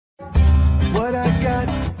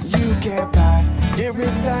can't buy. It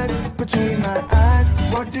resides between my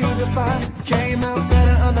eyes. Walked through the fire, came out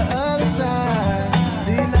better on the other side.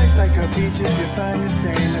 See, life's like a beach if you find the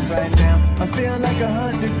sand. And right now, I feel like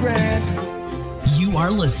 100 grand. You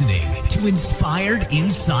are listening to Inspired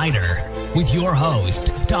Insider with your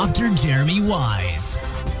host, Dr. Jeremy Wise.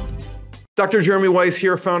 Dr. Jeremy Weiss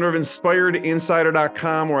here, founder of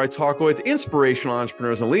InspiredInsider.com, where I talk with inspirational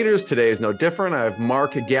entrepreneurs and leaders. Today is no different. I have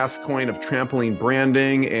Mark Gascoigne of Trampoline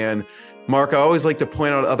Branding. And Mark, I always like to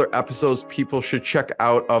point out other episodes people should check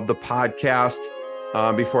out of the podcast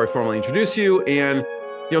before I formally introduce you. And,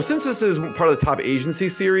 since this is part of the Top Agency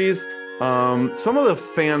series, some of the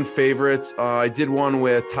fan favorites, I did one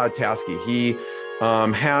with Todd Taskey. He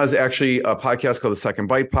has actually a podcast called the Second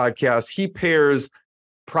Bite Podcast. He pairs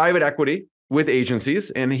private equity with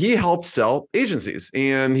agencies, and he helps sell agencies.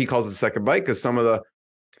 And he calls it the second bite because some of the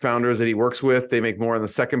founders that he works with, they make more on the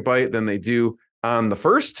second bite than they do on the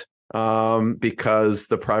first, because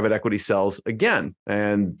the private equity sells again,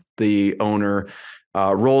 and the owner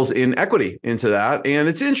rolls in equity into that. And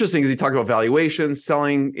it's interesting because he talked about valuations,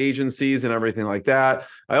 selling agencies and everything like that.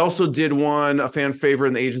 I also did a fan favorite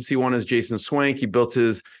in the agency one is Jason Swank. He built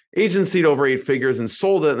his agency to over 8 figures and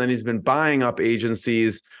sold it. And then he's been buying up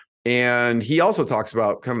agencies. And he also talks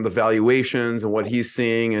about kind of the valuations and what he's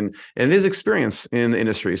seeing and his experience in the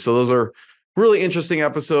industry. So those are really interesting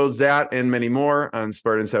episodes, that and many more on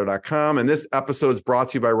InspiredInsider.com. And this episode is brought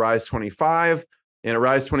to you by Rise 25. And at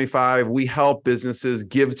Rise 25, we help businesses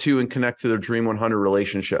give to and connect to their Dream 100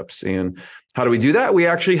 relationships. And how do we do that? We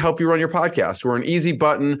actually help you run your podcast. We're an easy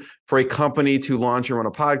button for a company to launch and run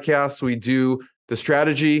a podcast. So we do the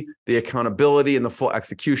strategy, the accountability, and the full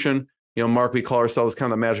execution. Mark, we call ourselves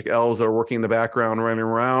kind of the magic elves that are working in the background, running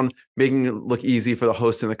around, making it look easy for the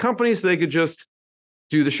host and the company so they could just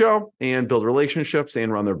do the show and build relationships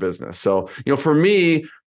and run their business. So, for me,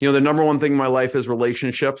 the number one thing in my life is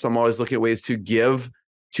relationships. I'm always looking at ways to give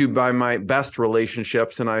to buy my best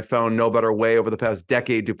relationships. And I found no better way over the past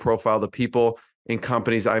decade to profile the people and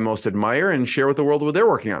companies I most admire and share with the world what they're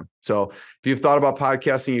working on. So if you've thought about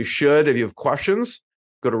podcasting, you should. If you have questions,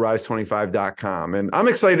 go to rise25.com. And I'm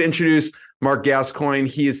excited to introduce Mark Gascoigne.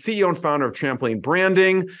 He is CEO and founder of Trampoline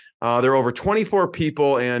Branding. There are over 24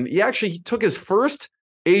 people, and he took his first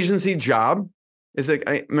agency job. Mark,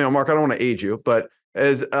 I don't want to age you, but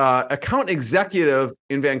as account executive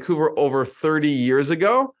in Vancouver over 30 years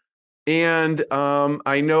ago. And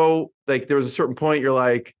I know there was a certain point you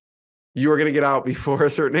were going to get out before a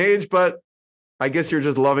certain age, but I guess you're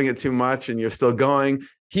just loving it too much and you're still going.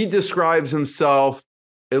 He describes himself,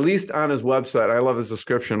 at least on his website, I love his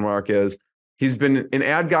description, Mark, is he's been an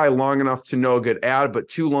ad guy long enough to know a good ad, but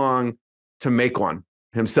too long to make one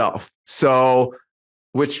himself. So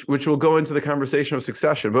which will go into the conversation of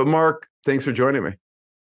succession. But Mark, thanks for joining me.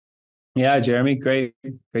 Yeah, Jeremy, great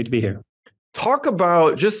to be here. Talk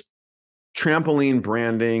about just trampoline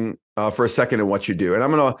branding for a second and what you do. And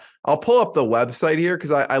I'll pull up the website here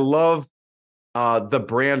because I love the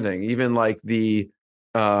branding, even the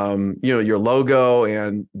your logo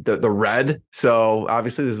and the red. So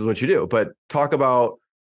obviously this is what you do, but talk about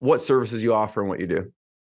what services you offer and what you do.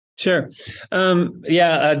 Sure.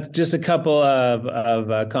 Just a couple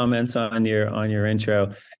of comments on your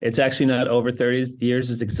intro. It's actually not over 30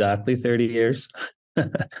 years. It's exactly 30 years.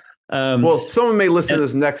 Well, someone may listen to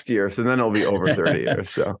this next year, so then it'll be over 30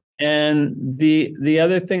 years. So, and the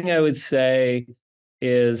other thing I would say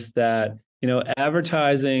is that,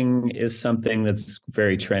 advertising is something that's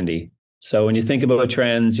very trendy. So when you think about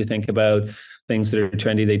trends, you think about things that are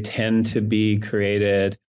trendy, they tend to be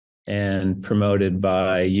created and promoted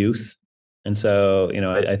by youth. And so,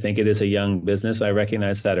 I think it is a young business. I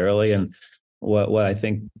recognize that early. And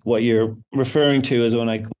what you're referring to is when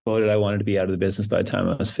I quoted, I wanted to be out of the business by the time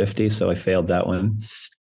I was 50. So I failed that one.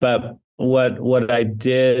 But what I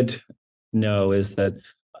did know is that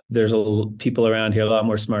there's people around here, a lot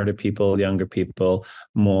more smarter people, younger people,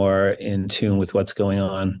 more in tune with what's going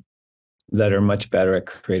on, that are much better at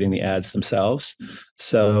creating the ads themselves.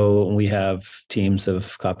 So we have teams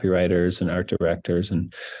of copywriters and art directors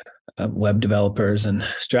and web developers and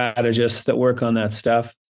strategists that work on that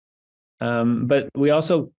stuff. But we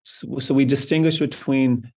also, we distinguish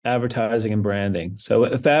between advertising and branding. So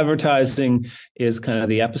if advertising is kind of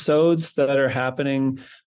the episodes that are happening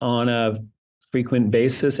on a frequent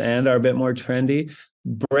basis and are a bit more trendy,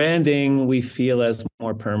 branding we feel as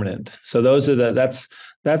more permanent. So that's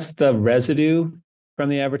the residue from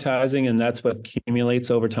the advertising, and that's what accumulates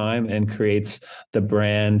over time and creates the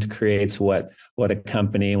brand, creates what a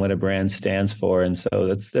company and what a brand stands for. And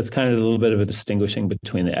so that's kind of a little bit of a distinguishing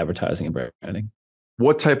between the advertising and branding.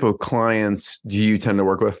 What type of clients do you tend to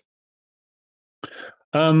work with?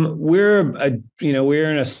 We're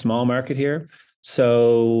in a small market here,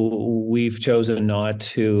 so we've chosen not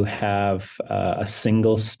to have a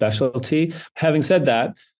single specialty. Having said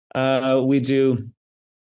that, we do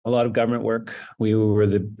a lot of government work. We were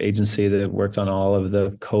the agency that worked on all of the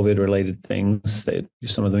COVID related things that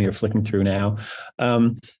some of them you're flicking through now.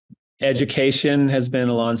 Education has been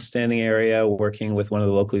a long-standing area, working with one of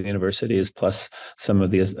the local universities, plus some of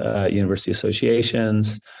the university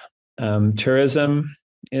associations. Tourism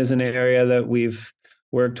is an area that we've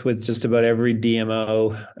worked with just about every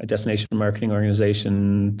DMO, a destination marketing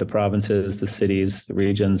organization, the provinces, the cities, the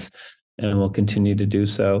regions, and we'll continue to do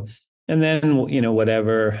so. And then,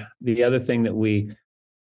 whatever the other thing that we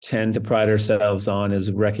tend to pride ourselves on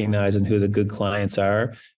is recognizing who the good clients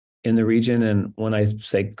are in the region. And when I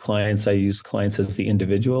say clients, I use clients as the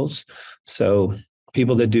individuals. So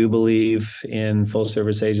people that do believe in full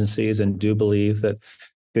service agencies and do believe that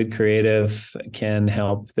good creative can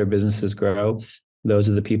help their businesses grow. Those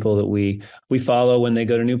are the people that we follow when they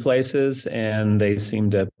go to new places, and they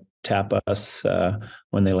seem to tap us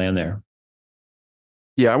when they land there.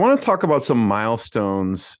 Yeah, I want to talk about some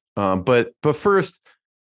milestones, but first,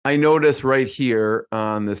 I notice right here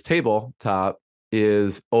on this tabletop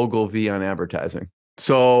is Ogilvy on advertising.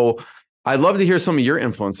 So I'd love to hear some of your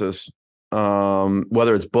influences,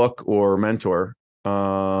 whether it's book or mentor,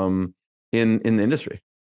 in the industry.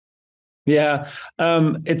 Yeah,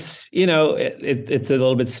 it's it's a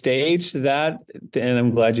little bit staged, that, and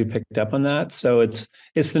I'm glad you picked up on that. So it's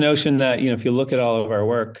the notion that if you look at all of our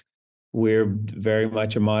work, we're very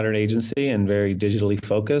much a modern agency and very digitally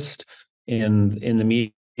focused in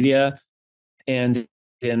the media and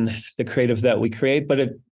in the creative that we create.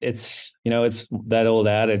 But it's that old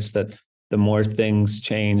adage that the more things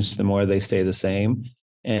change, the more they stay the same.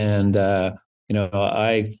 And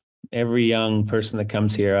every young person that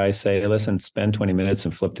comes here, I say, listen, spend 20 minutes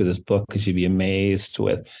and flip through this book, because you'd be amazed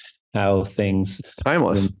with how things. It's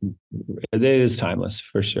timeless. It is timeless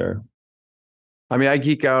for sure. I mean, I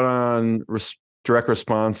geek out on direct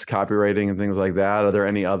response copywriting and things like that. Are there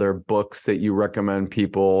any other books that you recommend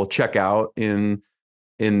people check out in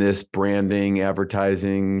this branding,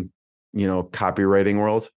 advertising, copywriting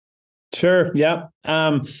world? Sure. Yeah.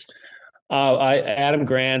 Adam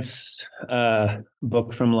Grant's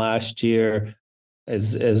book from last year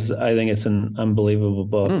is I think it's an unbelievable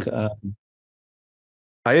book.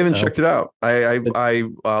 I haven't checked it out. I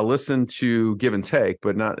listened to Give and Take,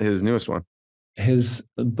 but not his newest one. His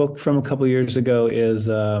book from a couple of years ago is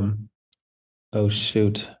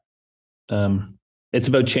it's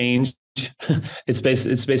about change. It's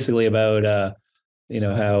basically about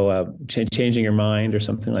how changing your mind or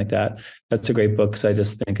something like that. That's a great book, because I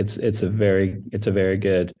just think it's a very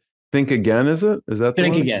good. Think Again, is it? Is that the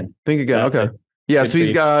Think one? Again? Think Again. That's okay. Yeah. So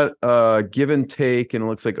he's got Give and Take, and it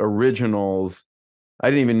looks like Originals. I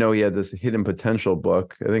didn't even know he had this Hidden Potential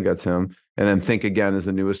book. I think that's him. And then Think Again is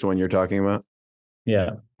the newest one you're talking about.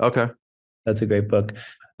 Yeah. Okay. That's a great book.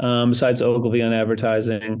 Besides Ogilvy on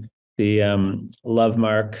advertising, the Love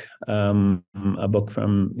Mark, a book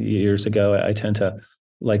from years ago. I tend to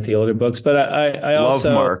like the older books, but I also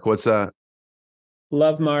Love Mark. What's that?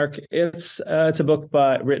 Love Mark. It's a book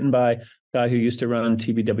written by a guy who used to run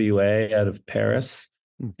TBWA out of Paris,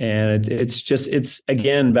 and it's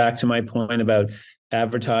again back to my point about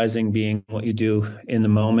advertising being what you do in the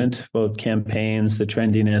moment, both campaigns, the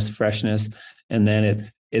trendiness, freshness, and then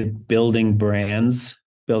it building brands,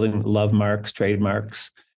 building love marks, trademarks.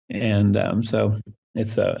 And so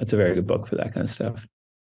it's a very good book for that kind of stuff.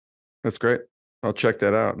 That's great. I'll check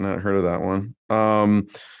that out. Not heard of that one.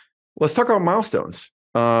 Let's talk about milestones.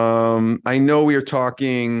 I know we are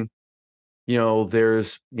talking,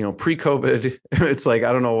 there's, pre-COVID. It's like,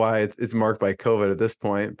 I don't know why it's marked by COVID at this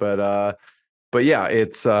point, but yeah,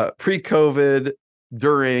 it's pre-COVID,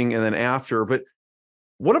 during, and then after. But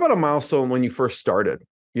what about a milestone when you first started?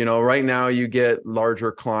 Right now you get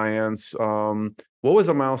larger clients. What was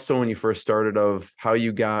a milestone when you first started of how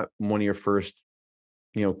you got one of your first,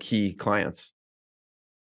 key clients?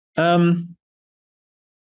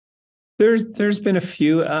 There's been a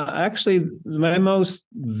few. Actually, my most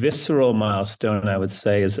visceral milestone, I would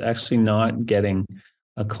say, is actually not getting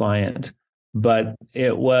a client, but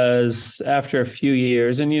it was after a few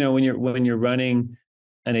years. And when you're running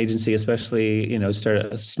an agency, especially start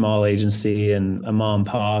a small agency and a mom and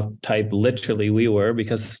pop type. Literally, we were,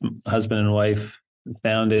 because husband and wife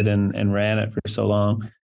founded and ran it for so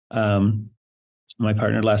long. My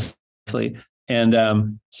partner Leslie.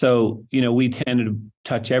 And so, we tended to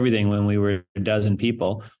touch everything when we were a dozen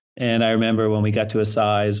people. And I remember when we got to a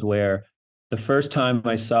size where the first time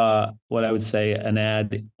I saw what I would say an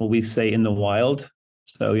ad, what we say in the wild.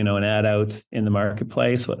 So, an ad out in the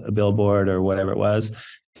marketplace, a billboard or whatever it was.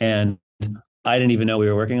 And I didn't even know we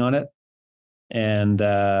were working on it. And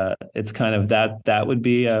it's kind of that would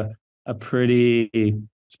be a pretty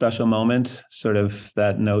special moment, sort of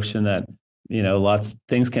that notion that, lots of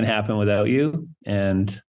things can happen without you.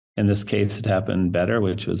 And in this case, it happened better,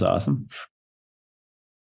 which was awesome.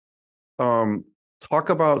 Talk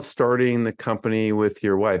about starting the company with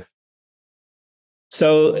your wife.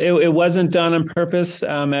 So it wasn't done on purpose.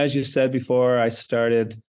 As you said before,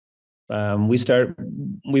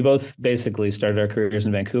 we both basically started our careers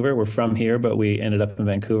in Vancouver. We're from here, but we ended up in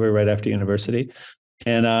Vancouver right after university.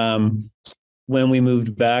 And when we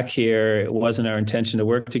moved back here, it wasn't our intention to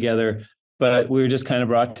work together, but we were just kind of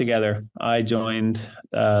brought together. I joined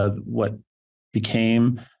what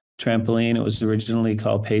became Trampoline. It was originally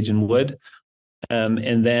called Page and Wood.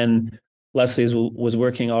 And then Leslie was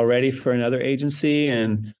working already for another agency,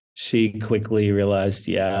 and she quickly realized,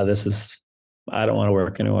 I don't want to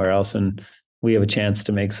work anywhere else. And we have a chance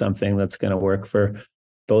to make something that's going to work for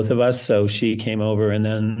both of us. So she came over, and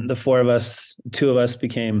then the two of us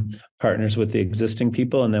became partners with the existing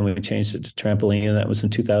people. And then we changed it to Trampoline, and that was in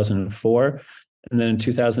 2004. And then in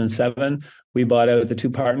 2007, we bought out the two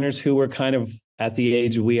partners who were kind of at the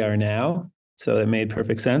age we are now. So it made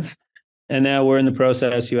perfect sense. And now we're in the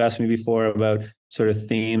process. You asked me before about sort of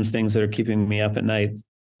themes, things that are keeping me up at night.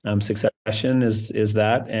 Succession is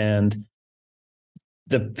that. And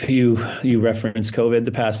you referenced COVID.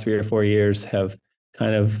 The past 3 or 4 years have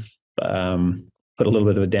kind of put a little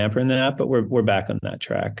bit of a damper in that, but we're back on that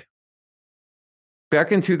track.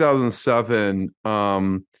 Back in 2007,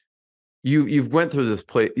 you've went through this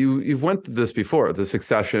you've went through this before, the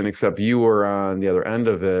succession, except you were on the other end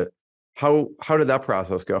of it. How did that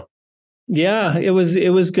process go? Yeah, it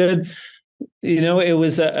was good. It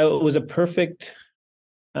was a perfect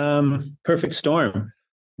storm.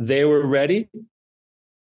 They were ready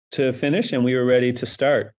to finish, and we were ready to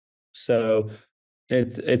start. So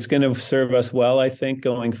it's going to serve us well, I think,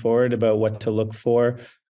 going forward about what to look for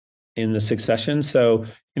in the succession. So,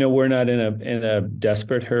 we're not in a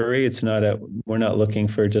desperate hurry. We're not looking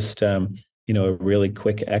for just a really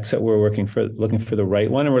quick exit. We're looking for the right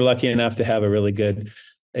one, and we're lucky enough to have a really good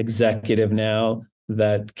executive now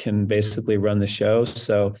that can basically run the show.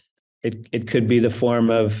 So it could be the form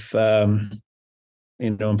of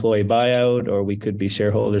employee buyout, or we could be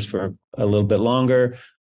shareholders for a little bit longer,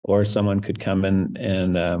 or someone could come in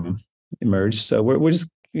and emerge. So we're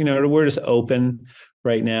just open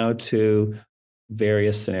right now to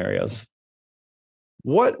various scenarios.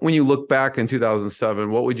 When you look back in 2007,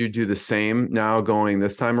 what would you do the same now going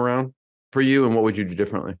this time around for you, and what would you do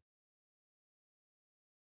differently?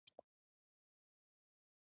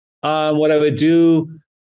 What I would do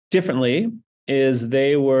differently is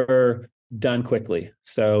they were done quickly.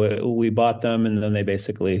 So we bought them, and then they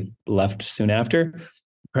basically left soon after,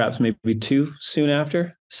 perhaps maybe too soon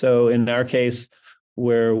after. So in our case,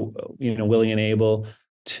 we're willing and able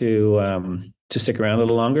to stick around a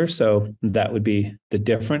little longer. So that would be the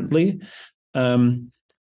differently.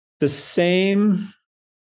 The same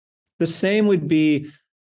would be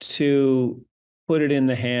to put it in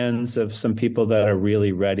the hands of some people that are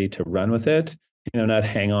really ready to run with it, not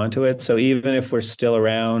hang on to it. So even if we're still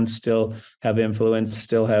around, still have influence,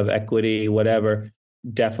 still have equity, whatever,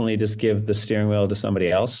 definitely just give the steering wheel to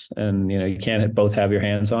somebody else. And, you can't both have your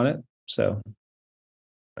hands on it. So.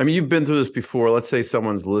 I mean, you've been through this before. Let's say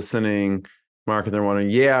someone's listening, Mark, and they're wondering,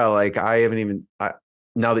 I haven't even,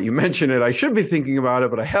 now that you mention it, I should be thinking about it,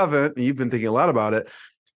 but I haven't. And you've been thinking a lot about it.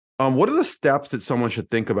 What are the steps that someone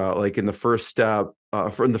should think about? Like in the first step,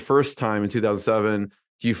 in the first time in 2007,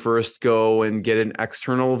 do you first go and get an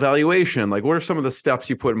external evaluation? Like, what are some of the steps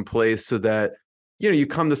you put in place so that, you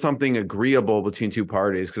come to something agreeable between two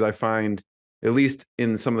parties? Because I find, at least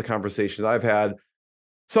in some of the conversations I've had,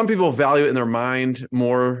 some people value it in their mind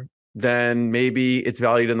more than maybe it's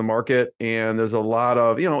valued in the market. And there's a lot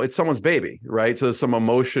of, it's someone's baby, right? So there's some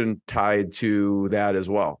emotion tied to that as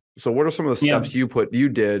well. So what are some of the steps you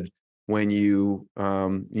did when you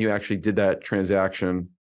actually did that transaction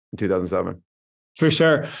in 2007? For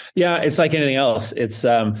sure. Yeah. It's like anything else.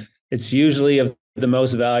 It's usually of the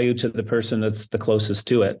most value to the person that's the closest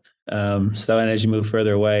to it. And as you move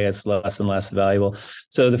further away, it's less and less valuable.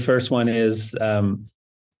 So the first one is,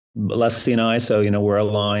 Leslie and I, so we're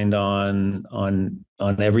aligned on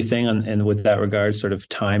everything, and with that regard, sort of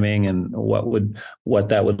timing and what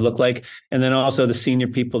that would look like, and then also the senior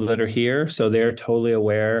people that are here, so they're totally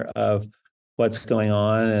aware of what's going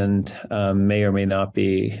on and may or may not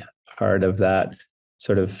be part of that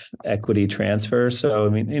sort of equity transfer. So, I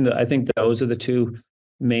mean, I think those are the two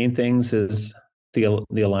main things: is the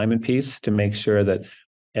alignment piece, to make sure that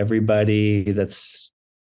everyone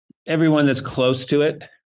that's close to it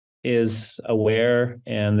is aware,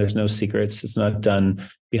 and there's no secrets. It's not done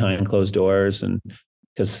behind closed doors, and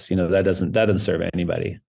because that doesn't serve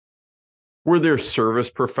anybody. Were there service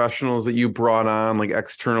professionals that you brought on, like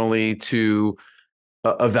externally, to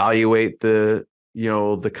evaluate the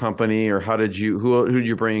company, or who did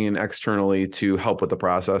you bring in externally to help with the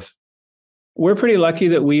process? We're pretty lucky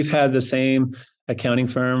that we've had the same accounting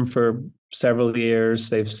firm for several years.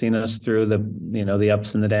 They've seen us through the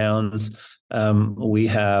ups and the downs. We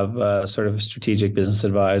have sort of a strategic business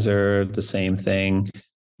advisor, the same thing,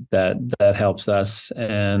 that helps us.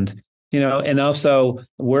 And and also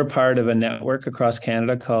we're part of a network across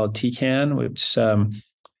Canada called TCAN, which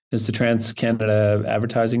is the Trans Canada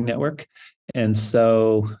Advertising Network. And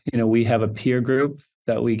so we have a peer group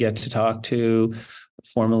that we get to talk to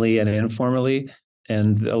formally and informally,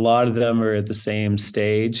 and a lot of them are at the same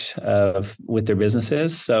stage with their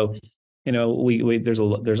businesses. So there's a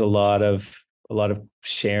lot of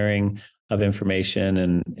sharing of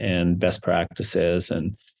information and best practices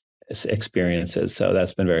and experiences. So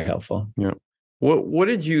that's been very helpful. Yeah. What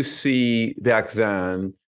did you see back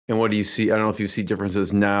then, and what do you see? I don't know if you see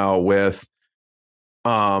differences now with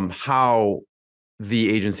how the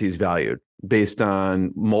agency is valued based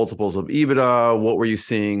on multiples of EBITDA. What were you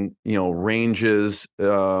seeing, ranges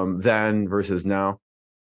then versus now?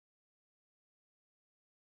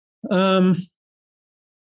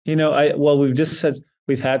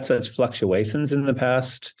 We've had such fluctuations in the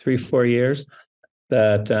past 3-4 years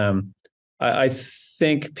that I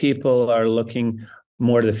think people are looking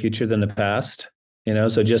more to the future than the past.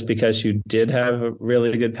 So just because you did have a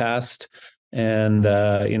really good past, and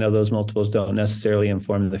those multiples don't necessarily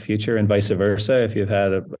inform the future, and vice versa. If you've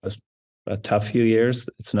had a tough few years,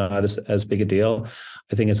 it's not as big a deal.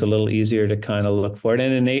 I think it's a little easier to kind of look forward.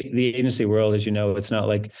 And in the agency world, as you know, it's not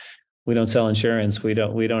like we don't sell insurance. We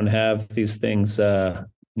don't have these things. We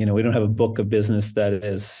don't have a book of business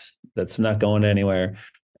that's not going anywhere.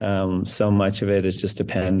 So much of it is just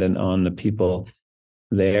dependent on the people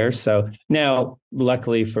there. So now,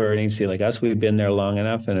 luckily for an agency like us, we've been there long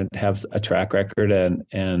enough and it has a track record and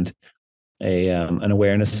an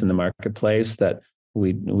awareness in the marketplace that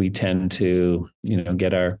we tend to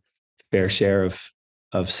get our fair share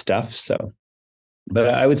of stuff. So, but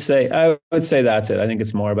I would say that's it. I think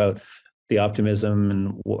it's more about the optimism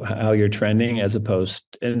and how you're trending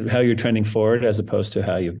how you're trending forward, as opposed to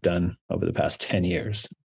how you've done over the past 10 years.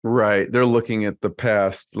 Right. They're looking at the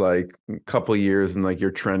past couple of years, and you're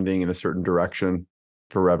trending in a certain direction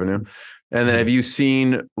for revenue. And then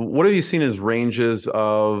what have you seen as ranges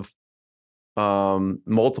of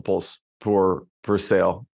multiples for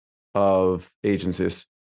sale of agencies?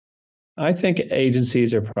 I think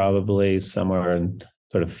agencies are probably somewhere in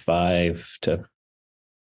sort of 5 to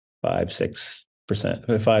 6%,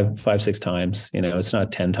 5-6 times. It's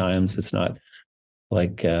not 10 times. It's not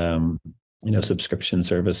like subscription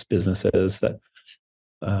service businesses that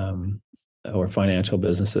or financial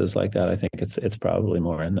businesses like that. I think it's probably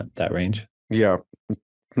more in that range. Yeah,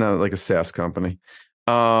 not like a SaaS company.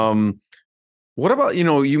 What about,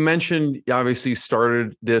 you mentioned obviously you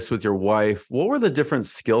started this with your wife. What were the different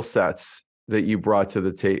skill sets that you brought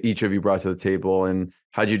to each of you brought to the table, and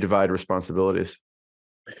how'd you divide responsibilities?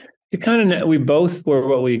 We both were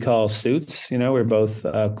what we call suits. We're both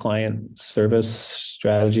client service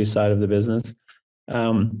strategy side of the business.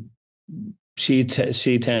 She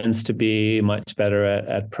tends to be much better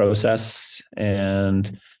at process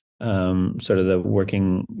and sort of the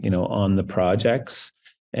working, on the projects,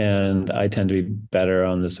 and I tend to be better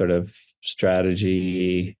on the sort of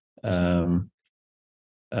strategy and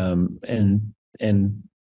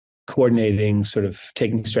coordinating, sort of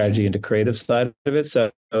taking strategy into creative side of it. So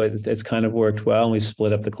it's kind of worked well, and we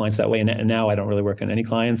split up the clients that way. And now I don't really work on any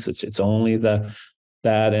clients. It's only that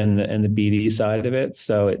and the BD side of it.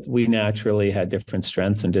 So we naturally had different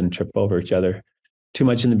strengths and didn't trip over each other too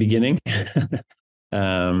much in the beginning.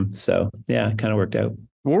 So yeah, it kind of worked out.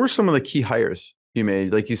 What were some of the key hires you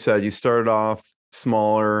made? Like you said, you started off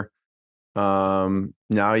smaller.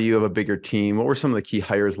 Now you have a bigger team. What were some of the key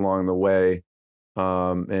hires along the way?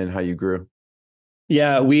 And how you grew?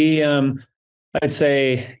 Yeah, I'd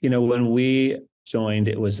say, when we joined,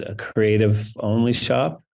 it was a creative only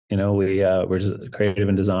shop. We were creative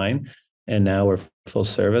and design, and now we're full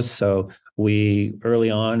service. So we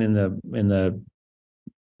early on in the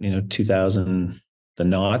 2000, the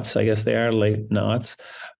noughts, I guess they are late noughts.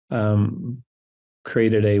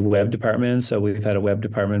 created a web department. So we've had a web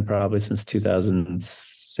department probably since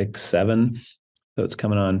 2006, 7. So it's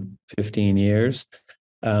coming on 15 years.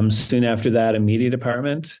 Soon after that, a media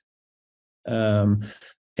department.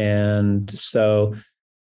 And so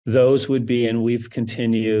those would be, and we've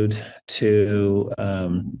continued to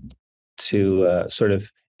sort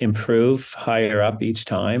of improve higher up each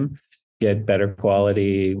time, get better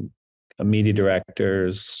quality media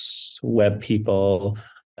directors, web people,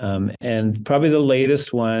 and probably the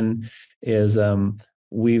latest one is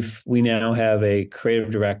we now have a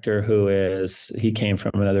creative director he came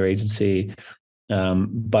from another agency,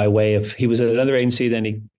 by way of, he was at another agency, then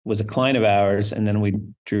he was a client of ours, and then we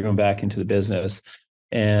drew him back into the business.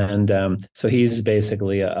 And so he's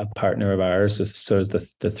basically a partner of ours, so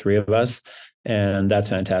the three of us, and that's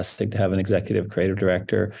fantastic to have an executive creative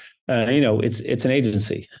director. It's an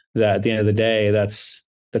agency that at the end of the day, that's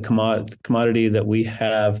the commodity that we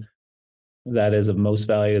have that is of most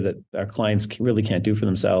value that our clients really can't do for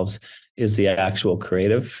themselves is the actual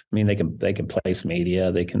creative. I mean, they can place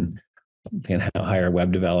media, they can hire a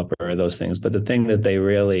web developer or those things, but the thing that they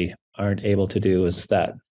really aren't able to do is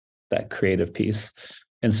that creative piece.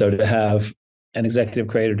 And so to have an executive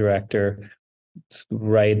creative director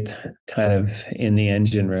right kind of in the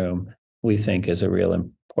engine room, we think is a real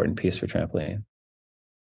important piece for Trampoline.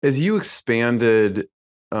 As you expanded,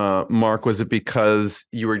 Mark, was it because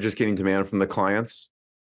you were just getting demand from the clients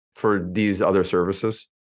for these other services?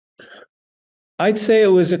 I'd say it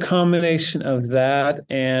was a combination of that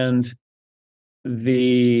and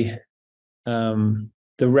the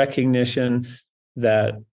recognition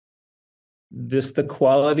that the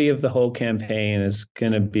quality of the whole campaign is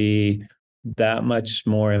going to be that much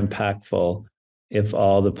more impactful if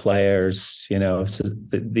all the players, so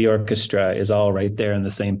the orchestra is all right there in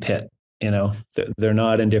the same pit. They're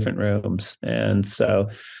not in different rooms, and so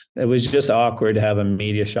it was just awkward to have a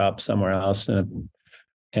media shop somewhere else and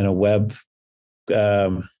a web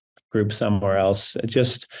group somewhere else. It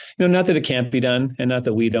just, not that it can't be done, and not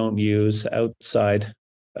that we don't use outside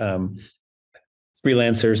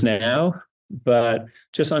freelancers now, but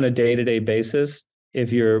just on a day-to-day basis, if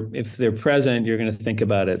they're present, you're going to think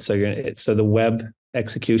about it. So the web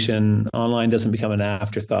execution online doesn't become an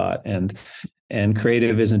afterthought, and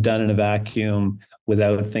creative isn't done in a vacuum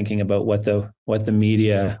without thinking about what's going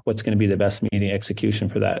to be the best media execution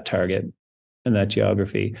for that target and that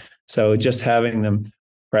geography. So just having them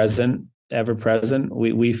present, ever present,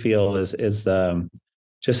 we feel is a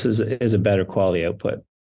better quality output.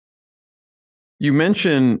 You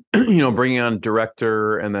mentioned, bringing on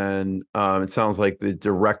director, and then it sounds like the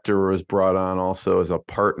director was brought on also as a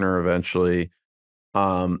partner eventually.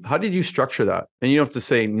 How did you structure that? And you don't have to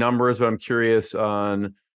say numbers, but I'm curious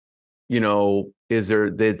on, is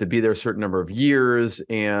they have to be there a certain number of years,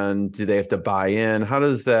 and do they have to buy in? How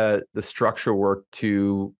does the structure work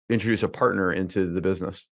to introduce a partner into the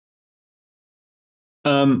business?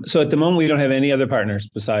 So at the moment, we don't have any other partners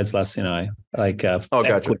besides Leslie and I,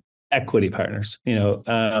 Gotcha. Equity partners,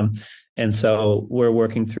 and so we're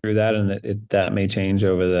working through that, and that may change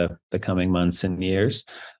over the coming months and years.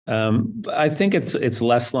 I think it's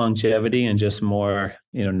less longevity and just more,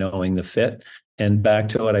 knowing the fit. And back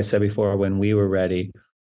to what I said before, when we were ready,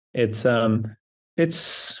 it's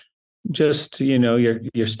just,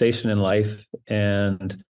 your station in life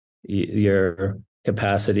and your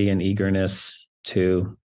capacity and eagerness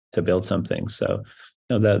to build something. So,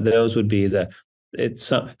 those would be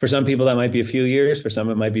for some people that might be a few years, for some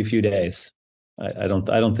it might be a few days. I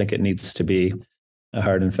don't think it needs to be a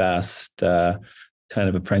hard and fast kind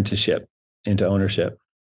of apprenticeship into ownership.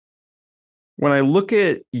 When I look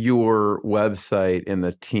at your website and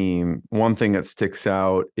the team, one thing that sticks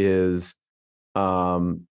out is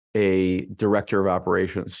a director of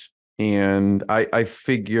operations. And I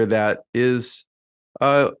figure that is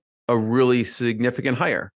a really significant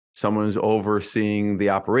hire. Someone who's overseeing the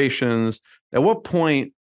operations. At what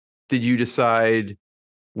point did you decide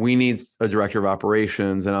we need a director of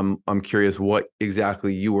operations? And I'm curious what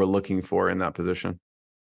exactly you were looking for in that position.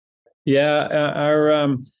 Yeah,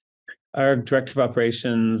 our director of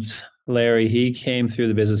operations, Larry, he came through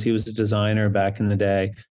the business. He was a designer back in the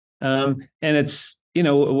day, and it's at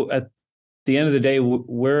the end of the day,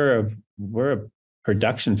 we're a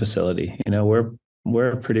production facility.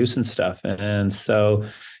 We're producing stuff, and so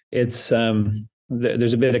it's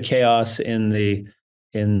there's a bit of chaos in the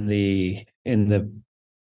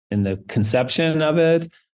conception of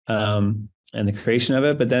it, and the creation of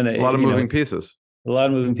it. But then a lot of moving pieces.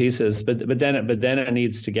 But then it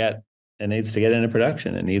needs to get into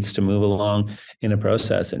production. It needs to move along in a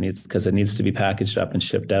process. Because it needs to be packaged up and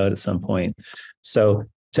shipped out at some point. So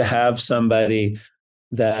to have somebody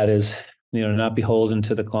that is, not beholden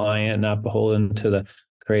to the client, not beholden to the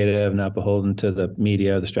creative, not beholden to the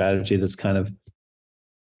media, the strategy, that's kind of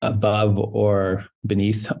above or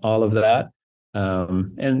beneath all of that.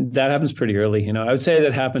 And that happens pretty early. I would say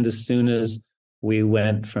that happened as soon as we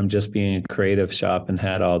went from just being a creative shop and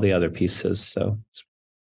had all the other pieces. So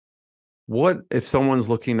what if someone's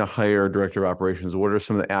looking to hire a director of operations? What are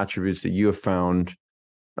some of the attributes that you have found,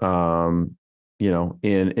 in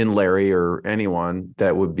Larry or anyone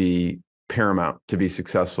that would be paramount to be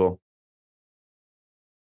successful?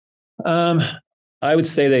 I would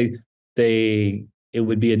say it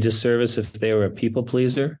would be a disservice if they were a people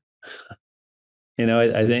pleaser.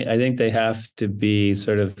 I think they have to be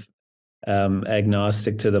sort of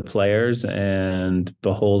agnostic to the players and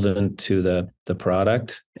beholden to the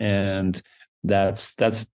product, and that's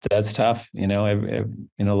tough. A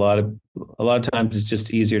lot of times it's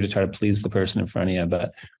just easier to try to please the person in front of you.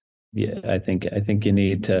 But yeah, I think you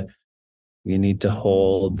need to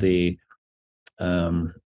hold the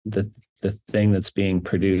thing that's being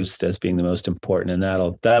produced as being the most important, and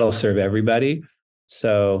that'll serve everybody.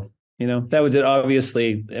 So that would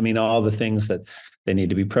obviously, all the things that they need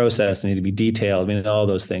to be processed, they need to be detailed. All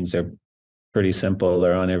those things are pretty simple.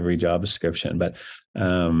 They're on every job description. But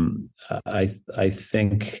I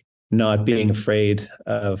think not being afraid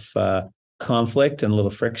of conflict and a little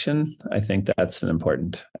friction, I think that's an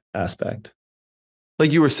important aspect.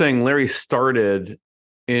 Like you were saying, Larry started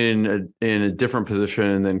in a different position,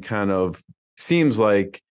 and then kind of seems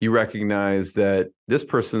like you recognize that this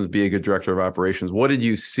person's be a good director of operations. What did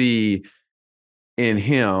you see in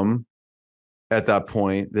him at that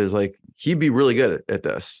point? There's like, he'd be really good at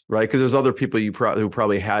this, right? Because there's other people who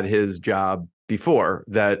probably had his job before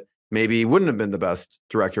that maybe wouldn't have been the best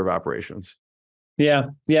director of operations. Yeah.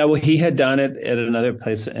 Well, he had done it at another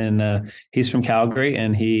place, and he's from Calgary,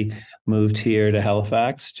 and he moved here to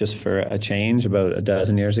Halifax just for a change about a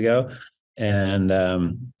dozen years ago. And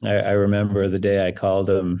I remember the day I called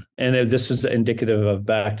him, and this was indicative of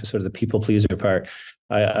back to sort of the people pleaser part.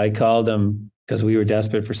 I called him because we were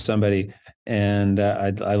desperate for somebody, and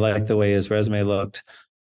I liked the way his resume looked.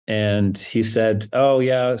 And he said, "Oh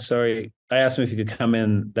yeah, sorry." I asked him if he could come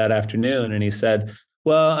in that afternoon, and he said,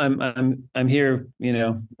 "Well, I'm here.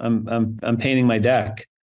 I'm painting my deck."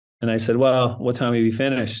 And I said, "Well, what time have you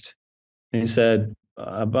finished?" And he said,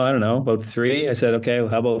 I don't know, about 3. I said, "Okay, well,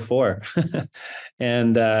 how about 4?"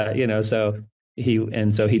 And so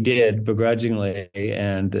he did begrudgingly,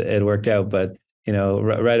 and it worked out. But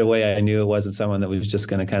right away, I knew it wasn't someone that was just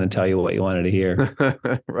going to kind of tell you what you wanted to hear.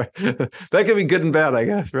 Right, that could be good and bad, I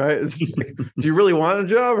guess. Right? It's like, do you really want a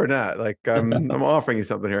job or not? Like, I'm offering you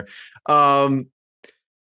something here.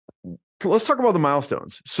 Let's talk about the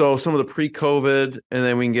milestones. So some of the pre-COVID, and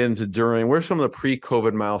then we can get into during. What are some of the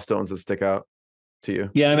pre-COVID milestones that stick out to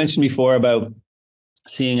you? Yeah, I mentioned before about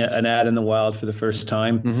seeing an ad in the wild for the first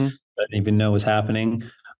time. Mm-hmm. I didn't even know was happening,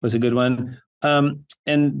 was a good one. And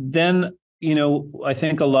then, I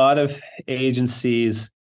think a lot of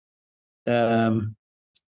agencies have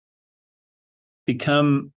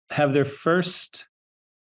their first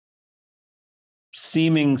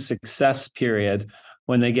seeming success period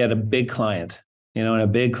when they get a big client, and a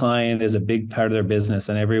big client is a big part of their business,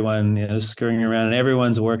 and everyone is scurrying around, and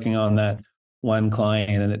everyone's working on that one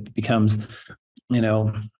client, and it becomes,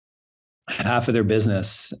 half of their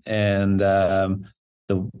business, and the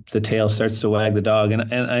tail starts to wag the dog.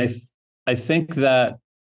 And I think that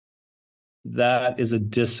is a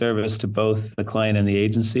disservice to both the client and the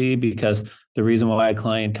agency, because the reason why a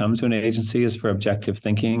client comes to an agency is for objective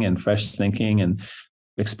thinking and fresh thinking and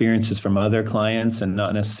experiences from other clients, and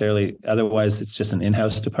not necessarily, otherwise it's just an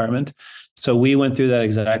in-house department. So we went through that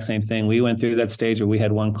exact same thing. We went through that stage where we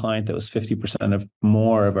had one client that was 50% of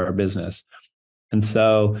more of our business. And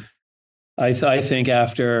so I think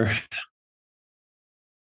it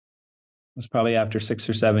was probably after 6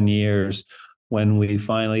 or 7 years when we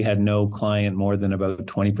finally had no client more than about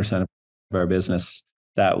 20% of our business.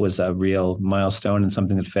 That was a real milestone and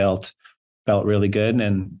something that felt really good.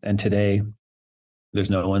 And today there's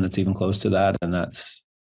no one that's even close to that. And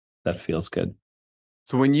that feels good.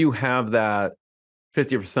 So when you have that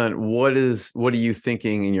 50%, what are you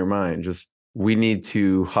thinking in your mind? Just, we need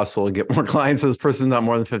to hustle and get more clients. This person's not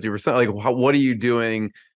more than 50%. Like, what are you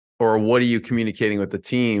doing, or what are you communicating with the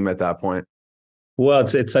team at that point? Well,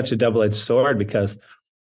 it's such a double-edged sword, because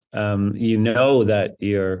that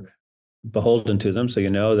you're beholden to them, so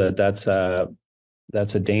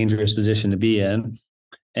that's a dangerous position to be in,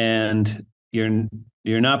 and you're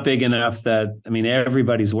not big enough that,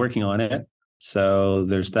 everybody's working on it, so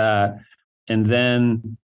there's that. And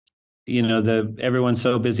then everyone's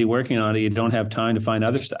so busy working on it, you don't have time to find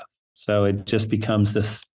other stuff. So it just becomes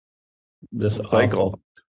this awful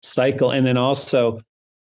cycle. And then also,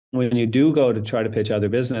 when you do go to try to pitch other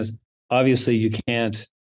business, obviously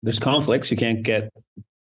there's conflicts. You can't get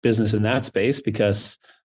business in that space because,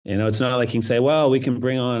 it's not like you can say, well, we can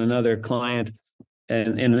bring on another client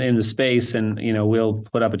and in the space and, we'll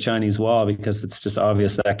put up a Chinese wall, because it's just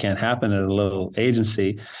obvious that can't happen at a little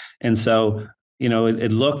agency. And so,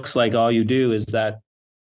 it looks like all you do is that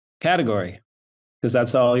category, because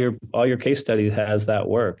that's all your case study has that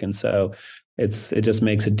work. And so it just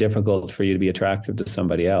makes it difficult for you to be attractive to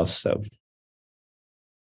somebody else. So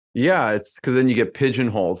yeah, it's because then you get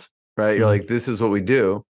pigeonholed, right? You're like, this is what we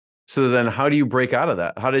do. So then how do you break out of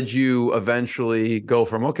that? How did you eventually go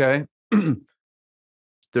from, okay,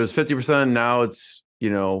 there's 50%, now it's,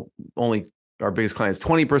 only our biggest client is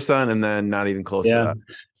 20%, and then not even close to that?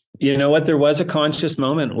 You know what? There was a conscious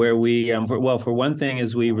moment where we, for one thing,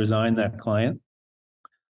 is we resigned that client.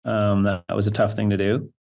 That was a tough thing to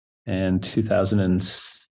do in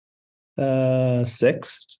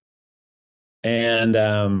 2006. And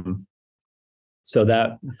so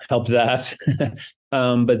that helped that.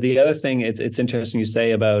 But the other thing, it's interesting you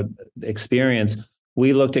say about experience.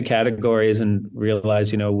 We looked at categories and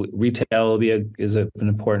realized, retail is an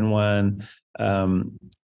important one.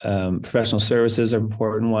 Professional services are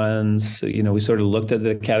important ones. We sort of looked at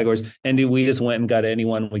the categories, and we just went and got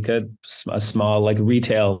anyone we could. A small, like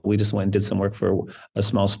retail, we just went and did some work for a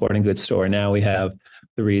small sporting goods store. Now we have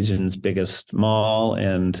the region's biggest mall,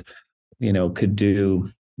 and could do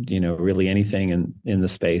really anything in the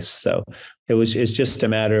space. So it's just a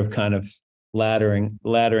matter of kind of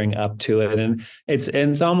laddering up to it, and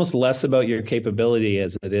it's almost less about your capability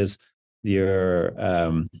as it is your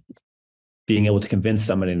being able to convince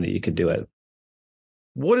somebody that you could do it.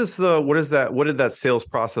 What did that sales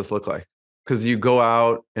process look like? Because you go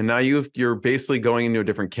out and now you're basically going into a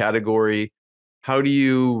different category. How do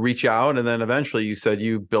you reach out? And then eventually you said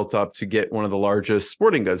you built up to get one of the largest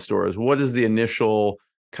sporting goods stores. What does the initial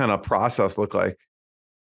kind of process look like?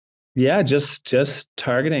 Yeah, just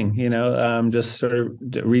targeting, just sort of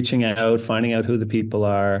reaching out, finding out who the people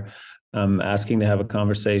are, asking to have a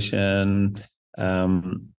conversation.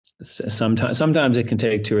 Sometimes it can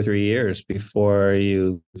take 2 or 3 years before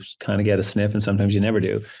you kind of get a sniff, and sometimes you never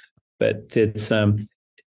do. But it's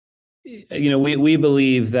we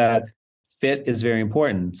believe that fit is very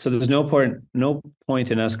important. So there's no point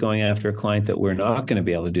in us going after a client that we're not going to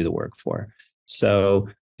be able to do the work for. So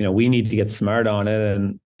we need to get smart on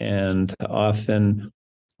it, and often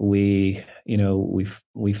we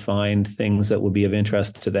find things that will be of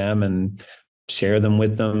interest to them and share them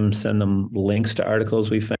with them, send them links to articles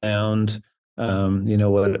we found,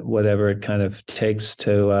 whatever it kind of takes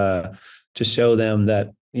to show them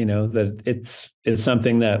that, that it's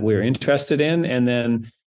something that we're interested in, and then,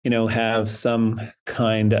 have some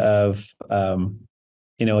kind of,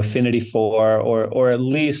 affinity for, or at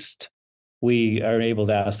least we are able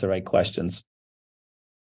to ask the right questions.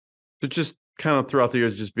 So just kind of throughout the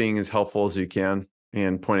years, just being as helpful as you can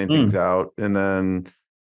and pointing things out, and then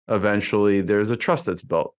eventually there's a trust that's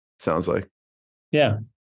built, sounds like. Yeah,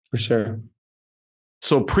 for sure.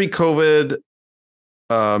 So pre-COVID,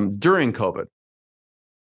 during COVID,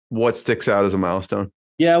 what sticks out as a milestone?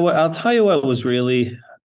 Yeah, well, I'll tell you what was really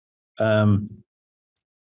heartwarming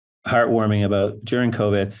about during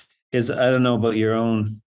COVID is, I don't know about your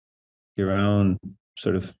own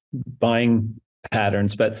sort of buying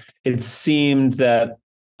patterns, but it seemed that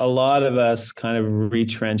a lot of us kind of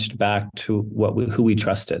retrenched back to who we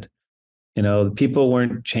trusted. People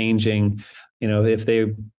weren't changing. If they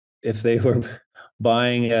were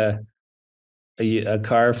buying a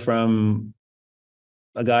car from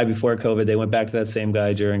a guy before COVID, they went back to that same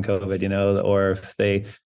guy during COVID. Or if they,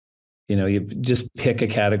 you just pick a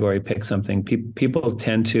category, pick something. People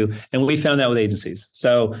tend to, and we found that with agencies.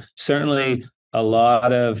 So certainly a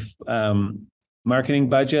lot of marketing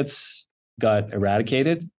budgets got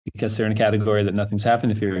eradicated because they're in a category that nothing's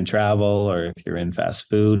happened. If you're in travel, or if you're in fast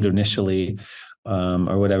food initially,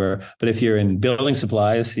 or whatever. But if you're in building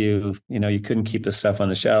supplies, you couldn't keep the stuff on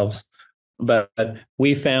the shelves. But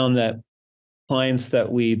we found that clients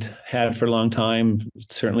that we'd had for a long time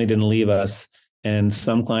certainly didn't leave us, and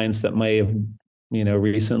some clients that may have,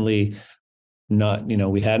 recently not,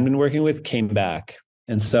 we hadn't been working with, came back.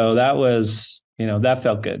 And so that was, that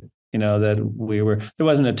felt good. That there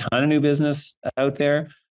wasn't a ton of new business out there,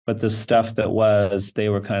 but the stuff that was, they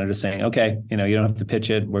were kind of just saying, okay, you don't have to pitch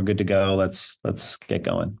it. We're good to go. Let's get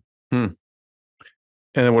going. And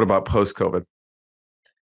then what about post-COVID?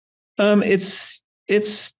 It's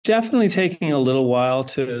it's definitely taking a little while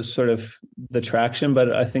to sort of the traction,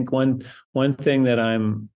 but I think one thing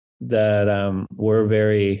that we're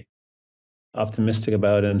very optimistic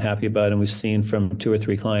about and happy about, and we've seen from 2 or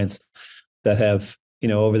 3 clients that have,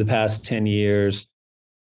 over the past 10 years,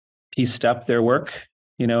 pieced up their work,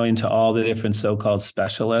 into all the different so-called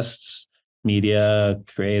specialists: media,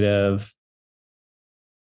 creative,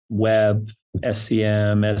 web,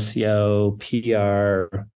 SCM, SEO,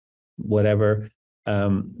 PR, whatever.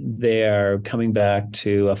 They are coming back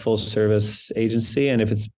to a full service agency. And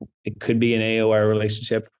it could be an AOR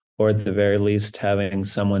relationship, or at the very least having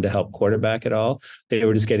someone to help quarterback it all. They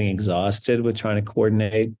were just getting exhausted with trying to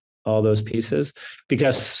coordinate all those pieces,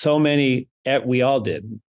 because so many, we all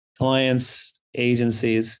did, clients,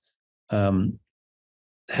 agencies,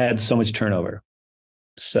 had so much turnover.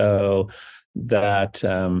 So that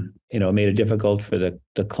it made it difficult for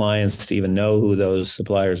the clients to even know who those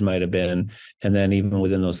suppliers might have been, and then even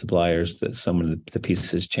within those suppliers, that some of the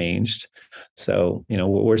pieces changed. So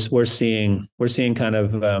we're seeing kind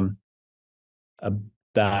of a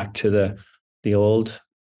back to the old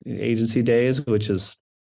agency days, which is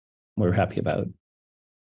we're happy about.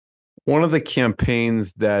 One of the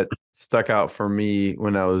campaigns that stuck out for me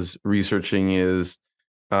when I was researching is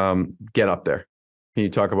Get Up There. Can you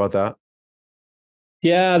talk about that?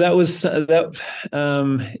 Yeah, that was in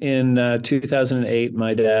 2008.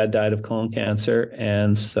 My dad died of colon cancer,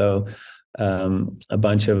 and so a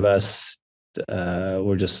bunch of us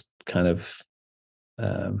were just kind of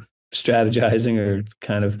strategizing, or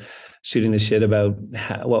kind of shooting the shit about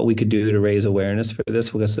what we could do to raise awareness for this,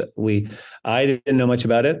 because I didn't know much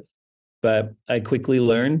about it, but I quickly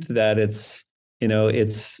learned that it's a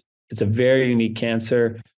very unique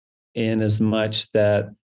cancer, in as much that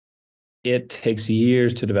it takes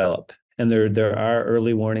years to develop, and there are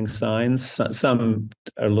early warning signs. Some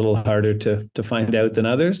are a little harder to find out than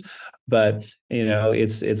others, but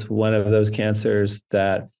it's one of those cancers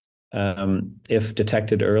that if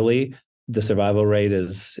detected early, the survival rate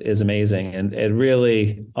is amazing, and it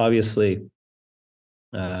really obviously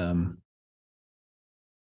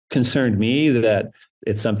concerned me that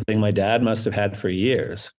it's something my dad must have had for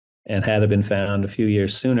years, and had it been found a few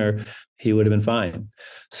years sooner, he would have been fine.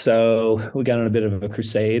 So we got on a bit of a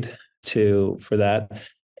crusade for that.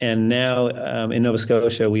 And now in Nova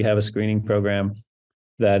Scotia, we have a screening program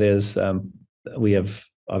that is, we have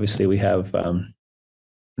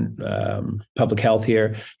public health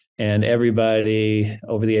here, and everybody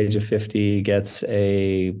over the age of 50 gets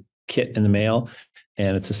a kit in the mail,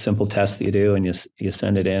 and it's a simple test that you do, and you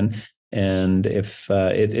send it in. And if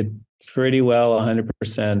it pretty well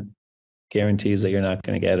 100% guarantees that you're not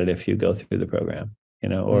going to get it if you go through the program,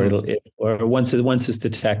 or once it's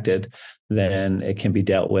detected, then it can be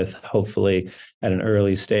dealt with, hopefully at an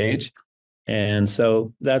early stage. And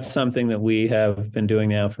so that's something that we have been doing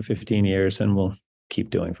now for 15 years and will keep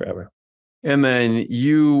doing forever. And then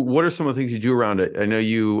what are some of the things you do around it? I know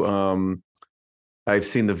I've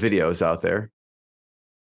seen the videos out there,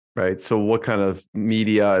 right? So what kind of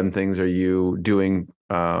media and things are you doing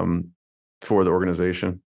for the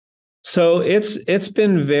organization? So it's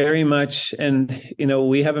been very much, and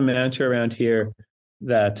we have a mantra around here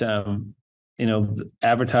that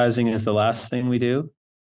advertising is the last thing we do.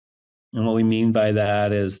 And what we mean by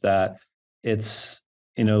that is that it's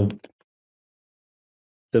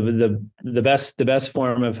the best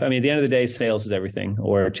form of, at the end of the day, sales is everything,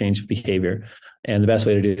 or change of behavior. And the best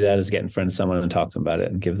way to do that is get in front of someone and talk to them about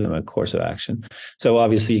it and give them a course of action. So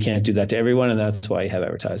obviously you can't do that to everyone, and that's why you have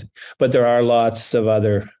advertising. But there are lots of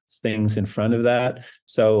other things in front of that.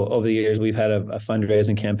 So over the years, we've had a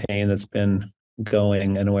fundraising campaign that's been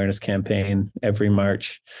going, an awareness campaign every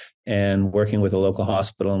March, and working with a local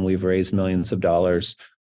hospital, and we've raised millions of dollars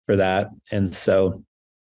for that. And so,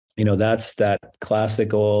 that's that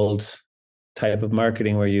classic old type of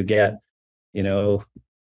marketing where you get,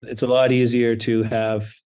 it's a lot easier to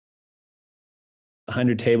have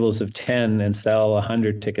 100 tables of 10 and sell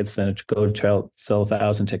 100 tickets than to go to sell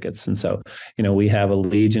 1,000 tickets. And so, we have a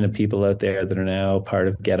legion of people out there that are now part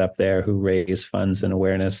of Get Up There, who raise funds and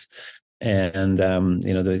awareness. And,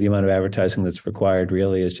 the amount of advertising that's required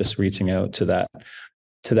really is just reaching out to that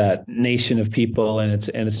nation of people. And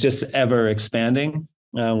it's just ever expanding.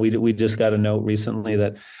 We just got a note recently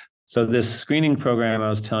so this screening program I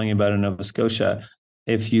was telling you about in Nova Scotia,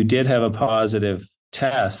 if you did have a positive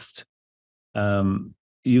test,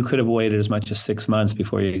 you could have waited as much as 6 months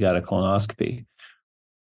before you got a colonoscopy.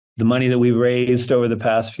 The money that we've raised over the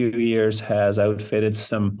past few years has outfitted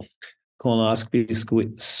some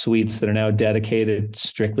colonoscopy suites that are now dedicated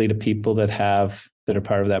strictly to people that have that are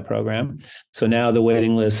part of that program. So now the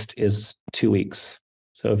waiting list is 2 weeks.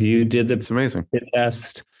 So if you did It's amazing. the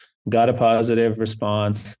test, got a positive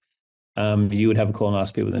response, you would have a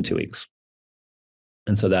colonoscopy within 2 weeks.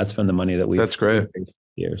 And so that's from the money that we've That's great.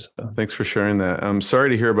 Here. So Thanks for sharing that. I'm sorry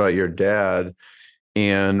to hear about your dad.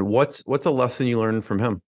 And what's a lesson you learned from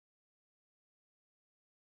him?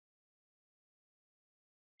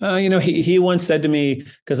 He once said to me,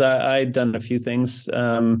 because I'd done a few things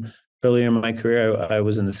earlier in my career. I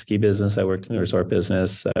was in the ski business. I worked in the resort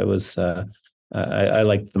business. I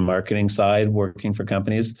liked the marketing side, working for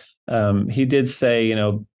companies. He did say,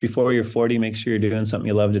 before you're 40, make sure you're doing something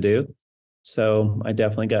you love to do. So I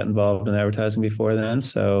definitely got involved in advertising before then.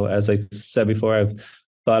 So as I said before, I've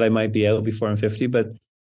thought I might be out before I'm 50, but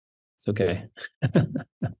it's okay.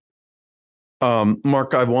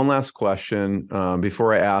 Mark, I have one last question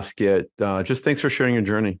before I ask it. Just thanks for sharing your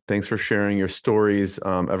journey. Thanks for sharing your stories.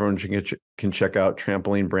 Everyone can check out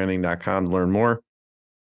trampolinebranding.com to learn more.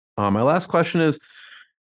 My last question is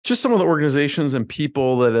just some of the organizations and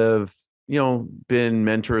people that have, been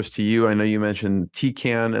mentors to you. I know you mentioned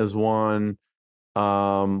TCAN as one.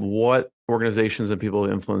 What organizations and people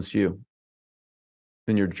have influenced you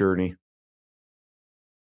in your journey?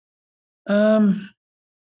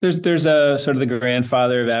 There's a sort of the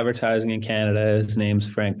grandfather of advertising in Canada. His name's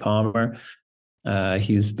Frank Palmer.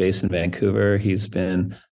 He's based in Vancouver. He's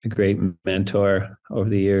been a great mentor over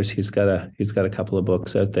the years. He's got a couple of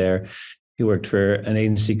books out there. He worked for an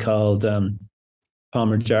agency called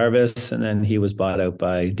Palmer Jarvis, and then he was bought out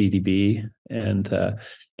by DDB. And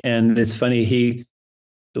it's funny.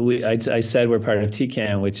 I said we're part of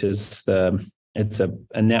TCAN, which is it's a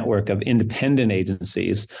network of independent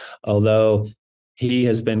agencies, although he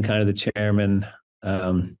has been kind of the chairman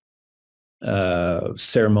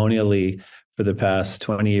ceremonially for the past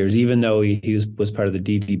 20 years, even though he was part of the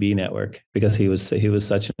DDB network, because he was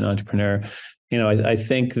such an entrepreneur. I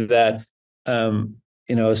think that I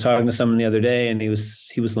was talking to someone the other day, and he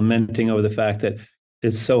was lamenting over the fact that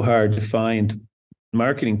it's so hard to find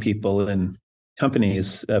marketing people in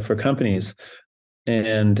companies for companies,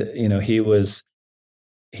 and he was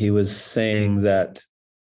saying that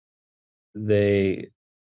they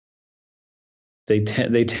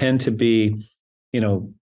tend to be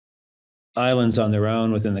islands on their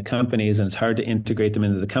own within the companies, and it's hard to integrate them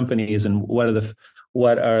into the companies. And what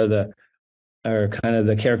are kind of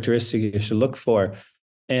the characteristics you should look for.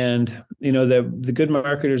 And the good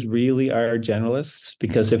marketers really are generalists,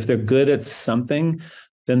 because if they're good at something,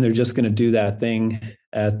 then they're just going to do that thing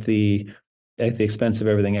at the expense of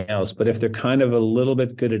everything else. But if they're kind of a little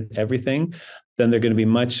bit good at everything, then they're going to be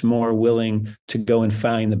much more willing to go and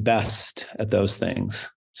find the best at those things.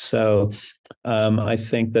 So I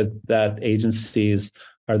think that agencies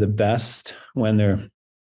are the best when they're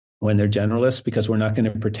generalists, because we're not going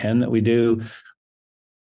to pretend that we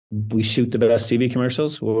shoot the best TV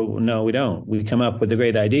commercials. Well, no, we don't. We come up with the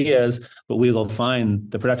great ideas, but we will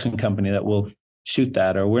find the production company that will shoot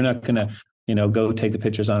that, or we're not going to go take the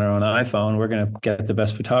pictures on our own iPhone. We're going to get the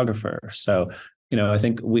best photographer. So I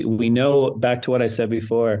think we know, back to what I said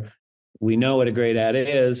before, we know what a great ad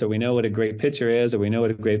is, or we know what a great picture is, or we know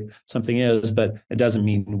what a great something is, but it doesn't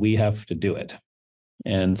mean we have to do it.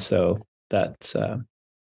 And so that's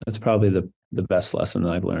probably the best lesson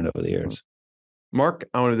that I've learned over the years. Mark,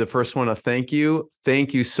 I want to be the first one to thank you.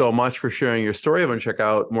 Thank you so much for sharing your story. I'm going to check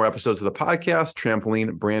out more episodes of the podcast,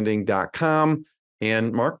 trampolinebranding.com.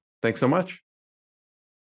 And Mark, thanks so much.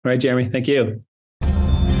 All right, Jeremy. Thank you.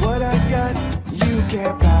 What I got, you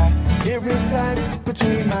can't buy. It resides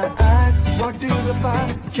between my eyes. Walked through the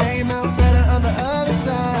fire, came out better on the other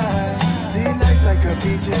side. See, life's like a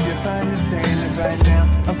beach if you find the sailing right now.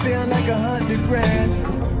 I'm feeling like $100 grand.